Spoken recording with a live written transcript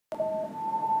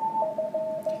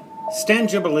Stan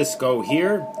Gibilisco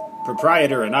here,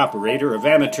 proprietor and operator of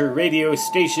amateur radio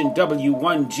station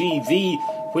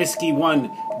W1GV Whiskey 1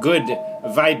 Good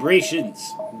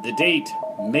Vibrations. The date,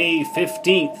 May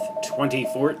 15th,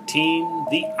 2014.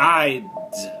 The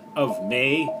Ides of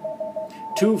May,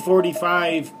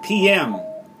 2:45 p.m.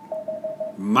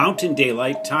 Mountain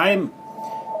Daylight Time,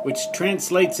 which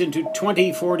translates into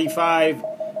 2045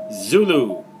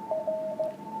 Zulu.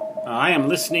 I am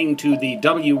listening to the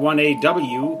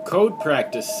W1AW code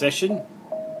practice session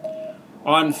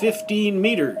on 15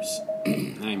 meters.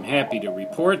 I'm happy to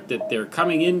report that they're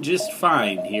coming in just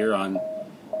fine here on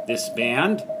this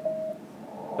band.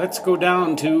 Let's go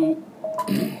down to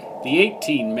the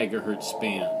 18 megahertz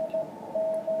band.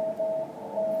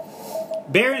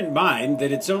 Bear in mind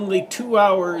that it's only 2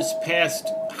 hours past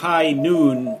high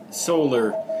noon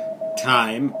solar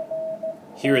time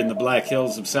here in the Black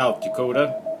Hills of South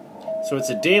Dakota. So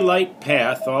it's a daylight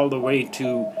path all the way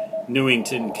to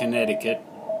Newington, Connecticut,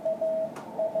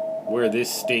 where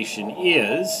this station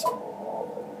is.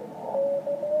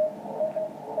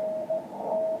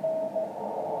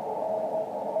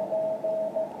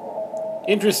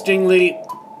 Interestingly,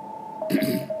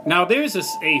 now there's a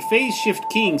phase shift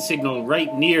keying signal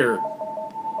right near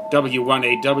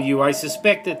W1AW. I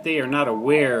suspect that they are not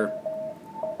aware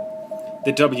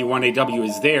that W1AW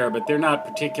is there, but they're not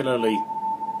particularly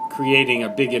creating a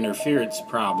big interference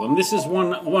problem. This is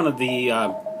one of the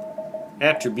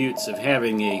attributes of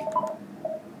having a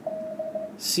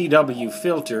CW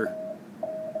filter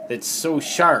that's so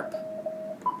sharp.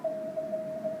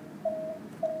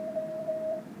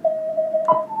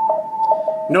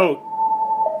 Note,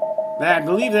 I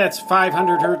believe that's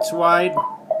 500 hertz wide,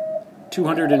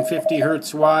 250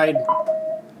 hertz wide,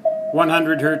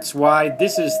 100 hertz wide.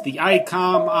 This is the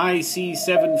ICOM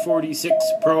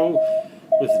IC746 Pro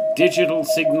with digital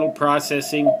signal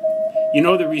processing. You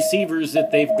know, the receivers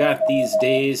that they've got these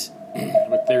days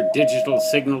with their digital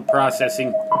signal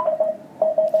processing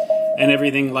and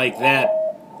everything like that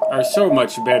are so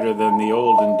much better than the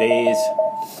olden days.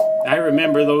 I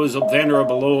remember those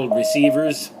venerable old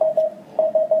receivers.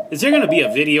 Is there going to be a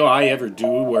video I ever do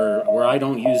where I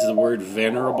don't use the word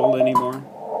venerable anymore?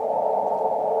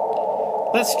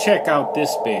 Let's check out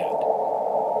this band.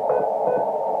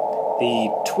 The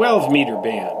 12 meter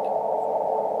band.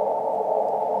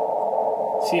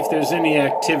 See if there's any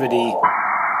activity.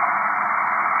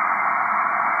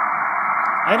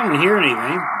 I don't hear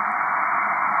anything.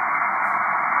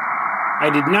 I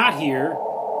did not hear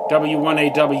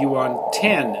W1AW on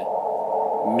 10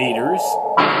 meters.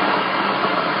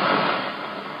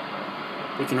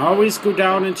 We can always go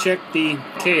down and check the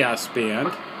Chaos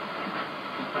band.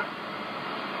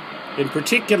 In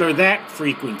particular, that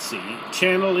frequency,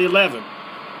 channel 11.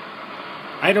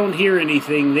 I don't hear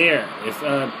anything there.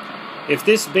 If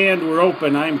this band were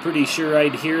open, I'm pretty sure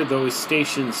I'd hear those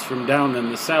stations from down in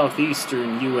the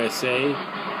southeastern USA.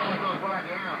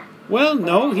 Well,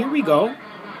 no, here we go.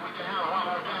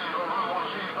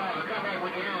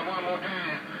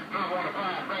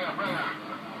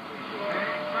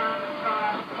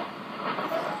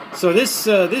 So this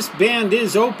band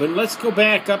is open. Let's go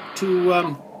back up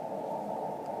to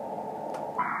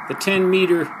the 10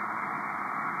 meter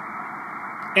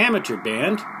amateur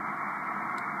band.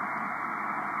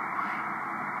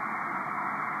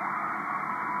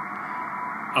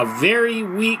 A very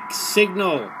weak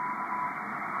signal.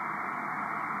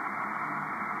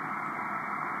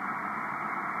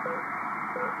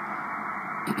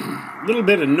 A little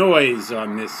bit of noise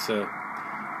on this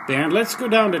band. Let's go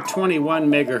down to 21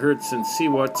 megahertz and see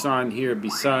what's on here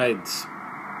besides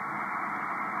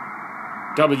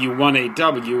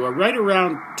W1AW. Right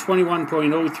around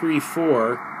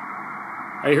 21.034,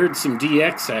 I heard some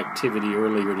DX activity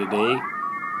earlier today.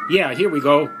 Yeah, here we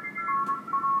go.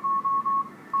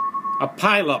 A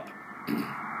pileup.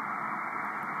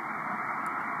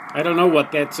 I don't know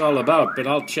what that's all about, but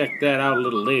I'll check that out a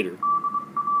little later.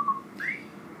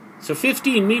 So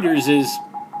 15 meters is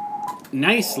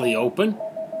nicely open.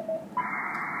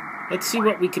 Let's see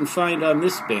what we can find on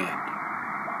this band.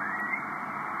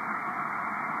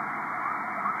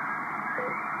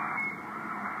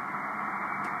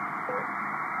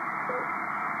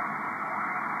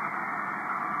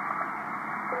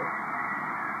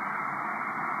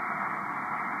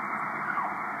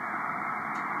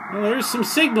 Well, there's some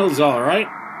signals, all right.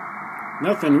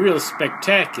 Nothing real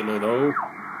spectacular, though.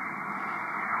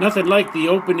 Nothing like the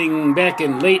opening back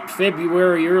in late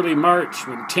February, early March,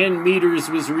 when 10 meters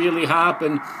was really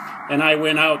hopping, and I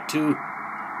went out to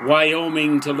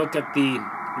Wyoming to look at the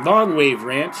Longwave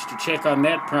Ranch to check on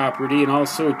that property, and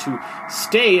also to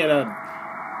stay at a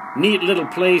neat little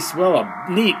place, well, a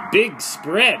neat big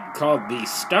spread called the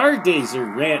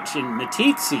Stargazer Ranch in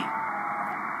Meeteetse.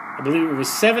 I believe it was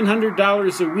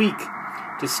 $700 a week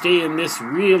to stay in this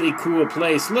really cool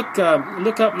place. Look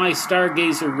up my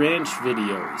Stargazer Ranch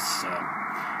videos.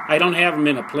 I don't have them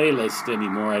in a playlist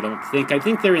anymore, I don't think. I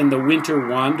think they're in the Winter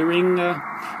Wandering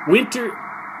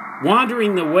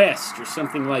the West or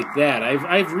something like that.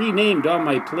 I've renamed all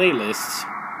my playlists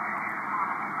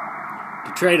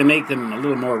to try to make them a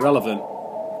little more relevant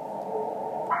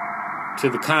to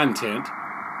the content.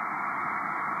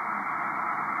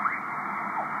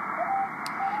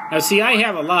 Now see, I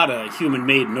have a lot of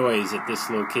human-made noise at this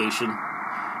location,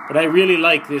 but I really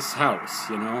like this house,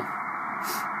 you know.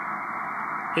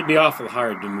 It'd be awful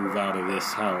hard to move out of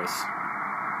this house.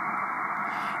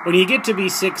 When you get to be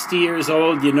 60 years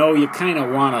old, you know, you kind of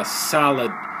want a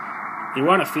solid, you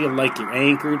want to feel like you're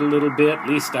anchored a little bit, at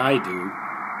least I do.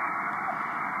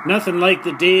 Nothing like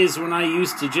the days when I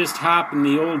used to just hop in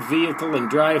the old vehicle and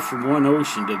drive from one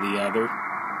ocean to the other,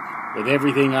 with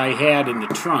everything I had in the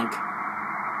trunk.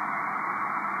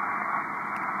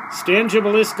 Stan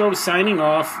Gibilisco signing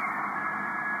off.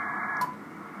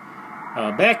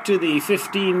 Back to the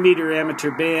 15-meter amateur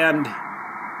band.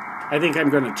 I think I'm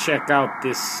going to check out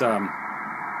this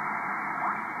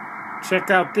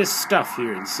stuff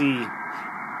here and see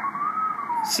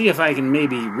if I can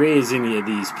maybe raise any of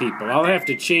these people. I'll have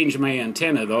to change my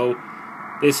antenna though.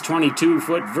 This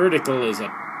 22-foot vertical is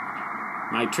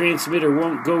my transmitter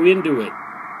won't go into it.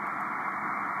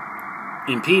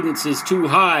 Impedance is too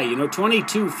high. You know,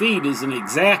 22 feet is an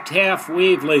exact half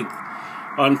wavelength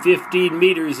on 15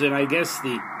 meters, and I guess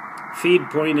the feed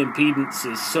point impedance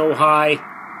is so high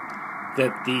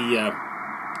that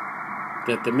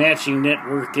the matching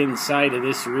network inside of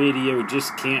this radio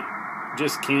just can't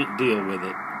deal with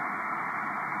it.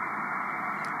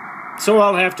 So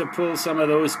I'll have to pull some of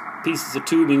those pieces of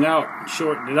tubing out and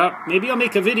shorten it up. Maybe I'll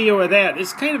make a video of that.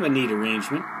 It's kind of a neat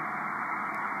arrangement.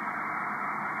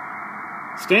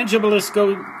 Stan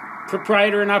Gibilisco,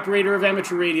 proprietor and operator of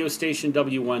amateur radio station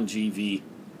W1GV.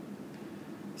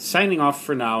 Signing off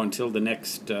for now until the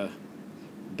next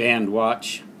band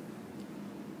watch.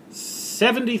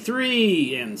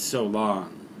 73 and so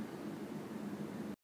long.